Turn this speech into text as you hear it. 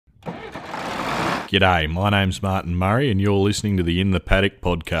G'day, my name's Martin Murray and you're listening to the In the Paddock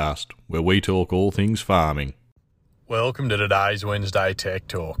podcast, where we talk all things farming. Welcome to today's Wednesday Tech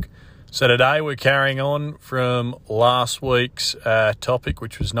Talk. So today we're carrying on from last week's topic,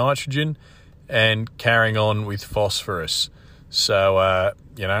 which was nitrogen, and carrying on with phosphorus. So,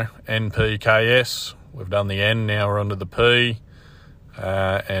 NPKS, we've done the N, now we're onto the P,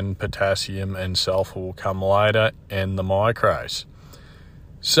 and potassium and sulphur will come later, and the micros.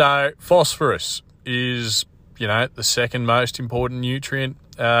 So phosphorus is, the second most important nutrient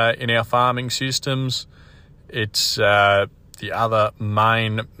in our farming systems. It's the other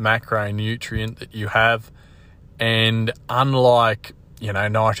main macronutrient that you have. And unlike,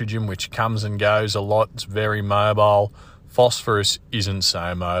 nitrogen, which comes and goes a lot, it's very mobile, phosphorus isn't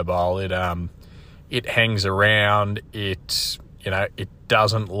so mobile. It hangs around. It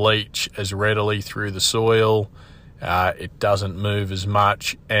doesn't leach as readily through the soil. It doesn't move as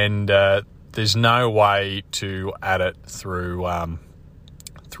much, and there's no way to add it through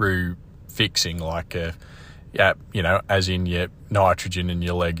fixing, as in your nitrogen in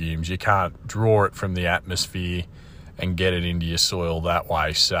your legumes. You can't draw it from the atmosphere and get it into your soil that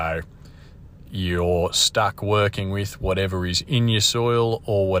way. So you're stuck working with whatever is in your soil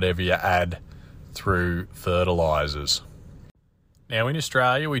or whatever you add through fertilisers. Now, in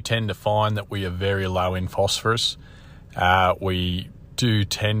Australia, we tend to find that we are very low in phosphorus. We do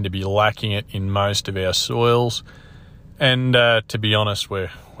tend to be lacking it in most of our soils. And to be honest, we're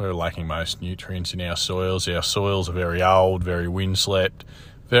lacking most nutrients in our soils. Our soils are very old, very windswept,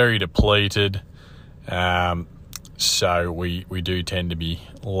 very depleted. So we do tend to be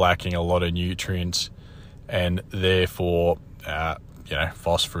lacking a lot of nutrients. And therefore,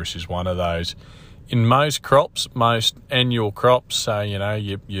 phosphorus is one of those. In most crops, most annual crops, so,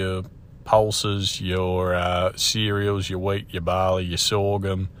 your pulses, your cereals, your wheat, your barley, your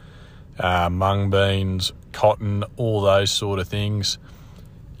sorghum, mung beans, cotton, all those sort of things,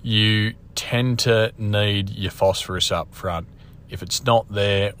 you tend to need your phosphorus up front. If it's not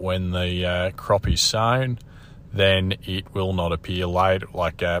there when the crop is sown, then it will not appear later.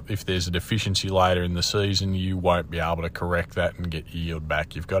 If there's a deficiency later in the season, you won't be able to correct that and get yield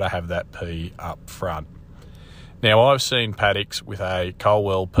back. You've got to have that P up front. Now, I've seen paddocks with a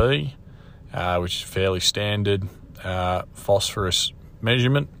Colwell P, which is fairly standard phosphorus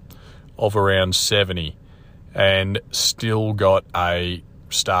measurement of around 70, and still got a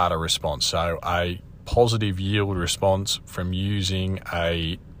starter response, so a positive yield response from using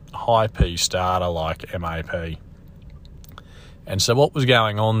a high P starter like MAP. And so what was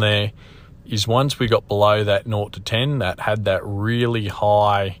going on there is once we got below that 0 to 10, that had that really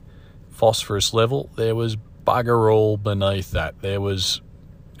high phosphorus level, there was bugger all beneath that. There was,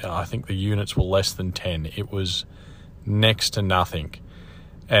 I think the units were less than 10. It was next to nothing.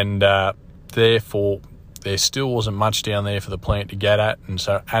 And therefore, there still wasn't much down there for the plant to get at. And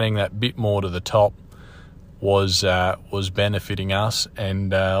so adding that bit more to the top was benefiting us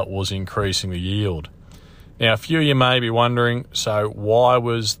and was increasing the yield. Now, a few of you may be wondering, so why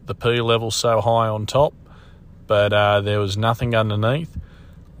was the P level so high on top, but there was nothing underneath?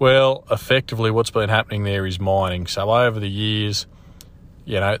 Well, effectively what's been happening there is mining. So over the years,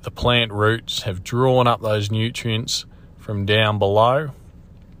 the plant roots have drawn up those nutrients from down below,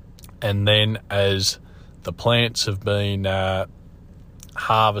 and then as the plants have been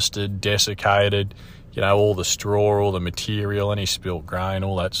harvested, desiccated, all the straw, all the material, any spilt grain,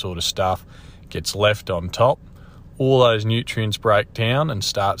 all that sort of stuff gets left on top. All those nutrients break down and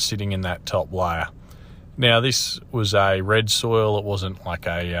start sitting in that top layer. Now, this was a red soil. It wasn't like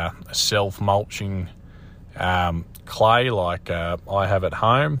a self-mulching clay like I have at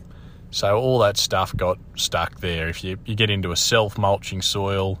home. So all that stuff got stuck there. If you get into a self-mulching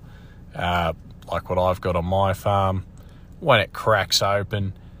soil, like what I've got on my farm, when it cracks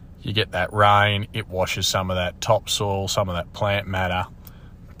open, you get that rain, it washes some of that topsoil, some of that plant matter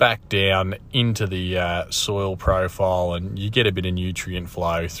back down into the soil profile, and you get a bit of nutrient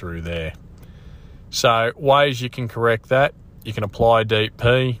flow through there. So ways you can correct that, you can apply Deep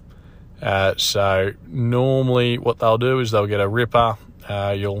P. So normally what they'll do is they'll get a ripper,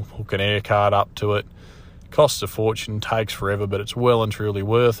 you'll hook an air card up to it, costs a fortune, takes forever, but it's well and truly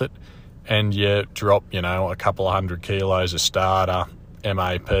worth it. And you drop, a couple of 100 kilos of starter,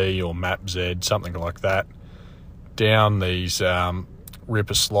 MAP or MAP-Z, something like that, down these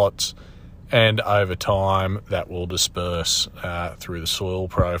ripper slots, and over time that will disperse through the soil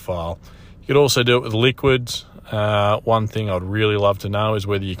profile. You could also do it with liquids. One thing I'd really love to know is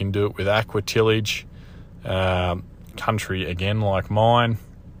whether you can do it with aqua tillage. Country, again, like mine,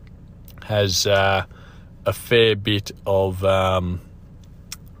 has a fair bit of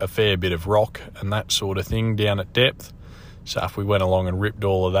a fair bit of rock and that sort of thing down at depth. So if we went along and ripped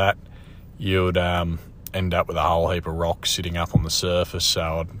all of that, you'd end up with a whole heap of rock sitting up on the surface.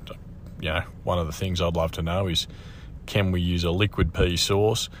 So one of the things I'd love to know is, can we use a liquid pea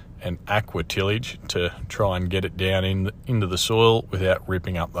source and aqua tillage to try and get it down into the soil without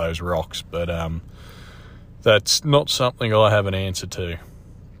ripping up those rocks? But that's not something I have an answer to.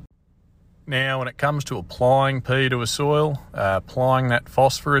 Now, when it comes to applying pea to a soil, applying that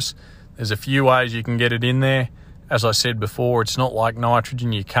phosphorus, there's a few ways you can get it in there. As I said before, it's not like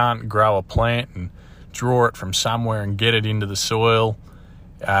nitrogen. You can't grow a plant and draw it from somewhere and get it into the soil.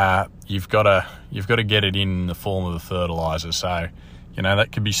 You've got to get it in the form of a fertiliser. So,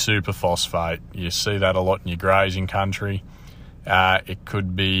 that could be superphosphate. You see that a lot in your grazing country. It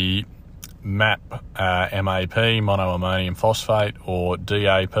could be MAP, monoammonium phosphate, or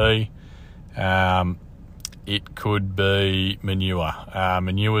DAP. It could be manure.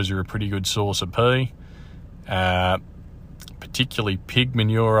 Manures are a pretty good source of pea. Particularly pig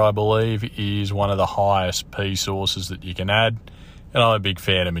manure, I believe, is one of the highest pea sources that you can add. And I'm a big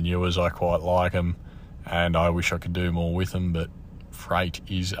fan of manures. I quite like them, and I wish I could do more with them, but freight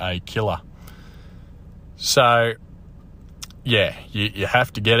is a killer. So, yeah, you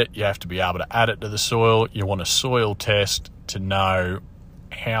have to get it. You have to be able to add it to the soil. You want a soil test to know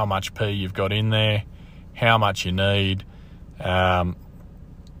how much pea you've got in there, how much you need, and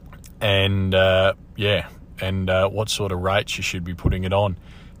what sort of rates you should be putting it on.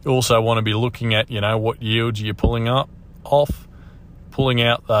 You also want to be looking at, what yields you're pulling out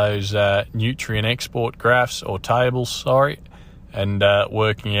those nutrient export graphs or tables, and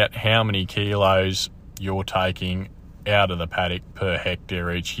working out how many kilos you're taking out of the paddock per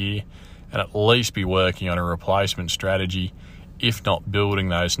hectare each year, and at least be working on a replacement strategy, if not building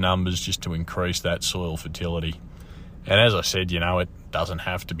those numbers just to increase that soil fertility. And as I said, it doesn't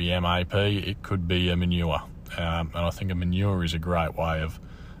have to be MAP, it could be a manure. And I think a manure is a great way of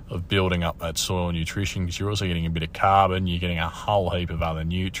building up that soil nutrition, because you're also getting a bit of carbon, you're getting a whole heap of other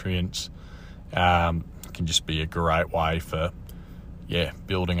nutrients. It can just be a great way for,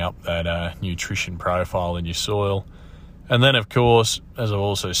 building up that nutrition profile in your soil. And then, of course, as I've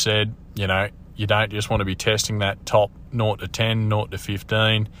also said, you don't just want to be testing that top 0 to 10, 0 to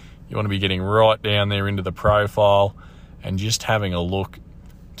 15. You want to be getting right down there into the profile and just having a look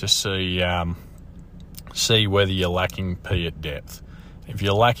to see whether you're lacking P at depth. If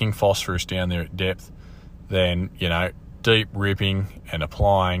you're lacking phosphorus down there at depth, then, deep ripping and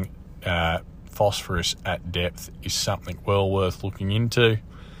applying phosphorus at depth is something well worth looking into.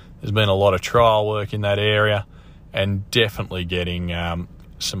 There's been a lot of trial work in that area, and definitely getting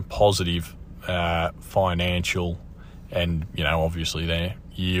some positive financial and, obviously their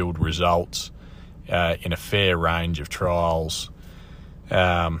yield results in a fair range of trials, which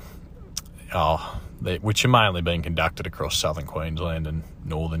are mainly being conducted across southern Queensland and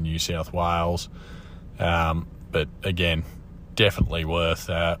northern New South Wales. But again, definitely worth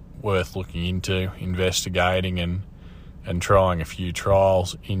looking into, investigating and trying a few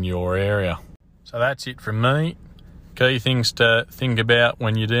trials in your area. So that's it from me. Key things to think about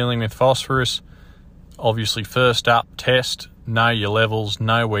when you're dealing with phosphorus. Obviously, first up, test, know your levels,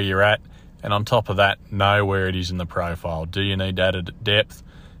 know where you're at, and on top of that, know where it is in the profile. Do you need added at depth,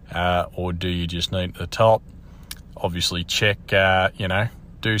 or do you just need at the top? Obviously, check,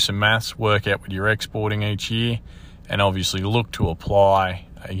 do some maths, work out what you're exporting each year, and obviously look to apply,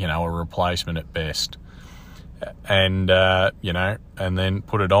 a replacement at best. And, and then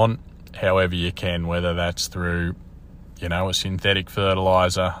put it on however you can, whether that's through, a synthetic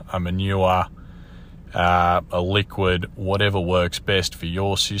fertiliser, a manure, a liquid, whatever works best for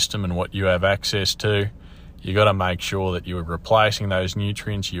your system and what you have access to. You got to make sure that you're replacing those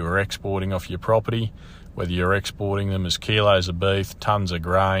nutrients you are exporting off your property, whether you're exporting them as kilos of beef, tons of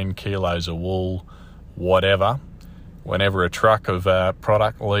grain, kilos of wool, whatever. Whenever a truck of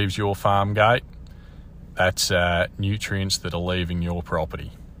product leaves your farm gate, that's nutrients that are leaving your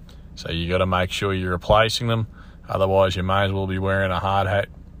property. So you got to make sure you're replacing them. Otherwise, you may as well be wearing a hard hat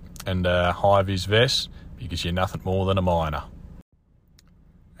and a high-vis vest, because you're nothing more than a miner.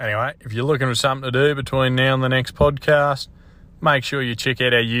 Anyway, if you're looking for something to do between now and the next podcast, make sure you check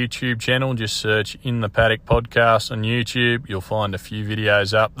out our YouTube channel. Just search In the Paddock Podcast on YouTube. You'll find a few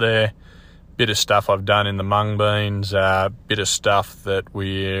videos up there. Bit of stuff I've done in the mung beans, bit of stuff that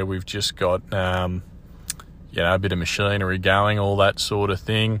we've just got, a bit of machinery going, all that sort of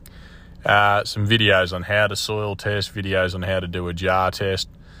thing. Some videos on how to soil test, videos on how to do a jar test,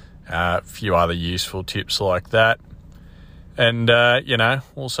 a few other useful tips like that. And,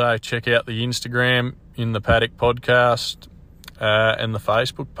 also check out the Instagram, In the Paddock Podcast. and the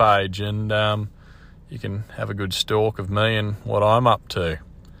Facebook page, and you can have a good stalk of me and what I'm up to.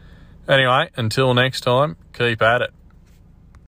 Anyway, until next time, keep at it.